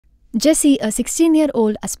Jessie, a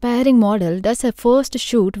 16-year-old aspiring model, does her first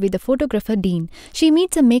shoot with the photographer Dean. She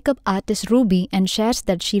meets a makeup artist Ruby and shares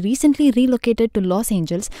that she recently relocated to Los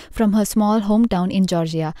Angeles from her small hometown in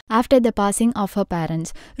Georgia after the passing of her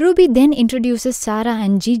parents. Ruby then introduces Sarah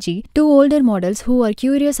and Gigi, two older models who are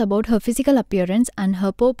curious about her physical appearance and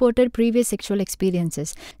her purported previous sexual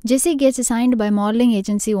experiences. Jessie gets assigned by modeling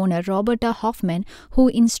agency owner Roberta Hoffman, who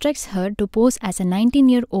instructs her to pose as a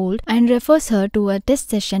 19-year-old and refers her to a test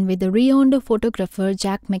session with the renowned photographer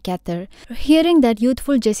Jack McArthur. Hearing that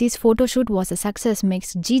youthful Jessie's photo shoot was a success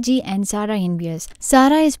makes Gigi and Sarah envious.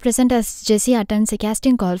 Sarah is present as Jessie attends a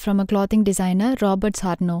casting call from a clothing designer, Robert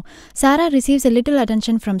Sarno. Sarah receives a little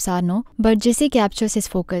attention from Sarno, but Jessie captures his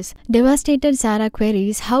focus. Devastated, Sarah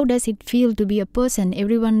queries how does it feel to be a person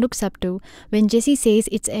everyone looks up to. When Jessie says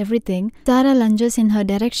it's everything, Sarah lunges in her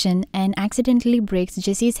direction and accidentally breaks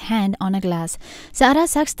Jessie's hand on a glass. Sarah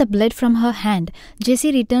sucks the blood from her hand.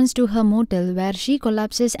 Jessie returns to her motel where she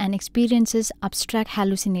collapses and experiences abstract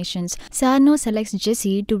hallucinations. Sarno selects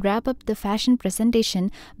Jessie to wrap up the fashion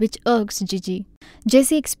presentation, which irks Gigi.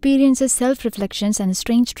 Jessie experiences self-reflections and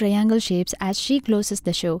strange triangle shapes as she closes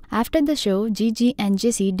the show. After the show, Gigi and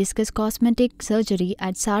Jessie discuss cosmetic surgery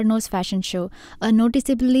at Sarno's fashion show. A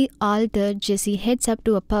noticeably altered Jessie heads up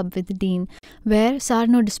to a pub with Dean, where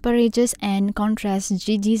Sarno disparages and contrasts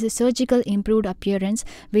Gigi's surgical improved appearance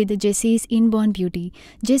with Jessie's inborn beauty.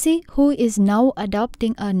 Jessie, who is now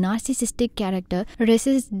adopting a narcissistic character,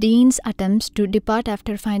 resists Dean's attempts to depart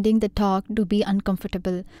after finding the talk to be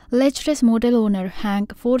uncomfortable. Lecherous motel owner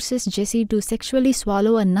Hank forces Jessie to sexually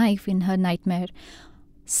swallow a knife in her nightmare.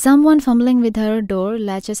 Someone fumbling with her door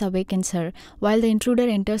latches awakens her. While the intruder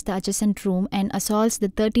enters the adjacent room and assaults the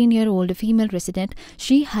 13-year-old female resident,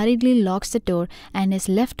 she hurriedly locks the door and is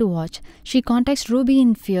left to watch. She contacts Ruby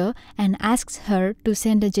in fear and asks her to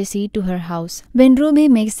send Jessie to her house. When Ruby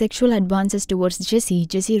makes sexual advances towards Jessie,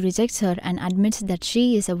 Jessie rejects her and admits that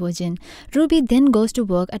she is a virgin. Ruby then goes to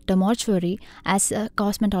work at the mortuary as a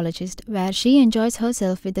cosmetologist, where she enjoys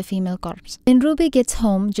herself with the female corpse. When Ruby gets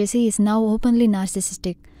home, Jessie is now openly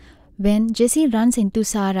narcissistic. When Jessie runs into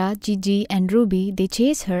Sarah, Gigi, and Ruby, they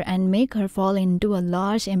chase her and make her fall into a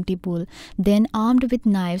large empty pool. Then, armed with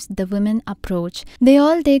knives, the women approach. They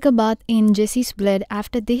all take a bath in Jessie's blood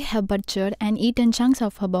after they have butchered and eaten chunks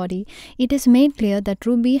of her body. It is made clear that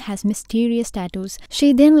Ruby has mysterious tattoos.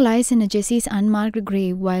 She then lies in Jessie's unmarked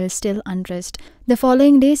grave while still undressed. The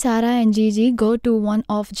following day, Sarah and Gigi go to one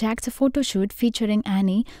of Jack's photo shoot featuring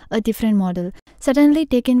Annie, a different model. Suddenly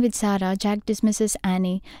taken with Sarah, Jack dismisses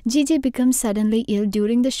Annie. Gigi becomes suddenly ill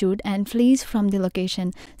during the shoot and flees from the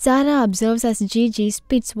location. Sarah observes as Gigi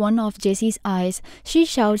spits one of Jessie's eyes. She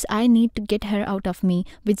shouts, "I need to get her out of me,"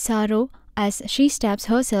 with sorrow as she stabs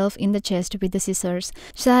herself in the chest with the scissors.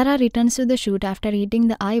 Sarah returns to the shoot after eating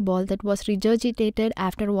the eyeball that was regurgitated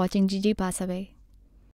after watching Gigi pass away.